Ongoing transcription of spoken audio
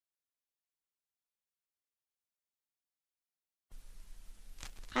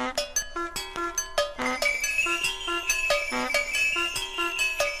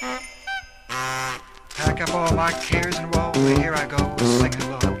Pack up all my cares and woe, here I go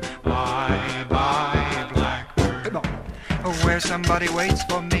singing low. Bye bye Blackbird, where somebody waits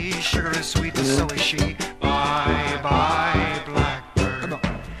for me. Sugar is sweet and so is she. Bye bye Blackbird,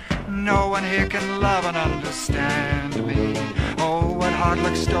 no one here can love and understand me. Oh, what hard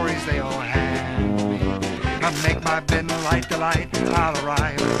luck stories they all hand me. I make my bed and light the light, I'll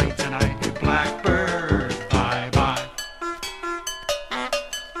arrive late tonight. Blackbird, bye bye.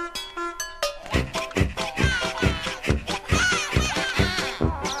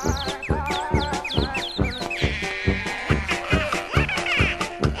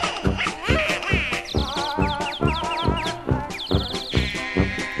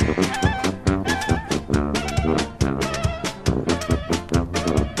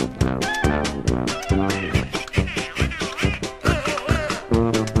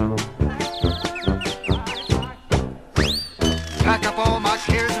 Pack up all my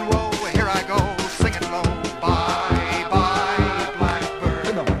cares and woe, here I go singing low. Bye bye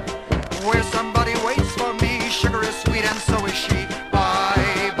Blackbird, where somebody waits for me. Sugar is sweet and so is she.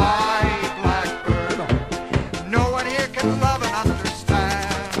 Bye bye Blackbird, no one here can love and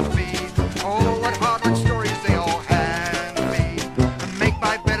understand me. Oh, what hard luck stories they all hand me. Make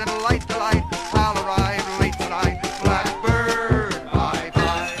my bed and light the light, I'll arrive late tonight. Blackbird, bye bye.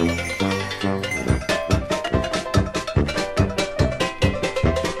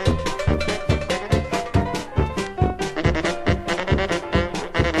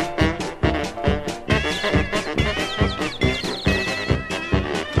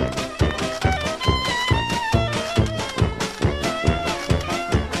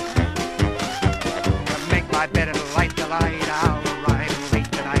 My bed and light the light, I'll arrive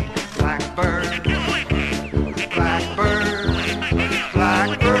late tonight. Blackbird, Blackbird,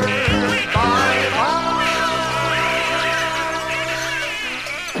 Blackbird, bye bye.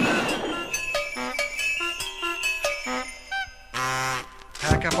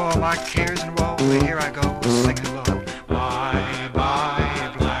 Pack up all my cares and woe, here I go singing low. Bye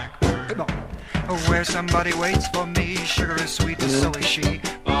bye Blackbird, where somebody waits for me. Sugar is sweet and so is she.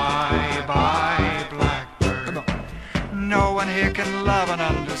 Bye bye Blackbird, no one here can love and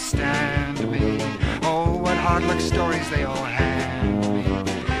understand me. Oh, what hard luck stories they all hand me.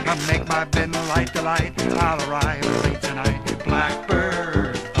 I make my bed and light the light, I'll arrive late tonight.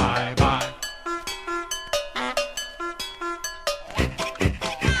 Blackbird, bye bye.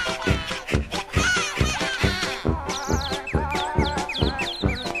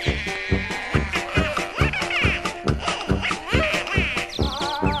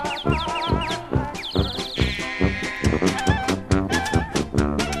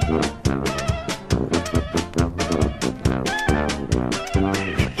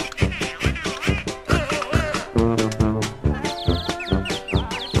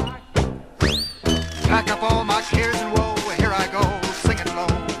 Pack up all my cares and woe, here I go singing low.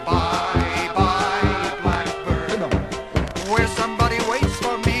 Bye bye Blackbird, where somebody waits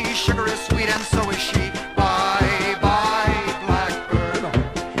for me. Sugar is sweet and so is she. Bye bye Blackbird,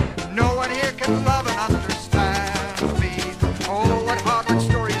 no one here can love and understand me. Oh, what hard luck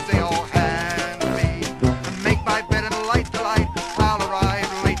stories they all hand me. Make my bed and light the light, I'll arrive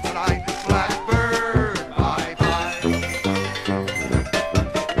late tonight. Blackbird, bye bye.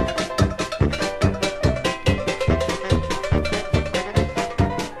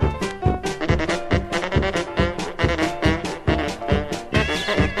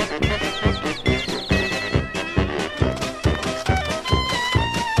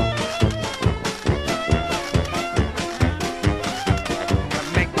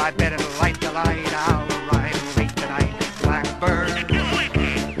 My bed and light the light.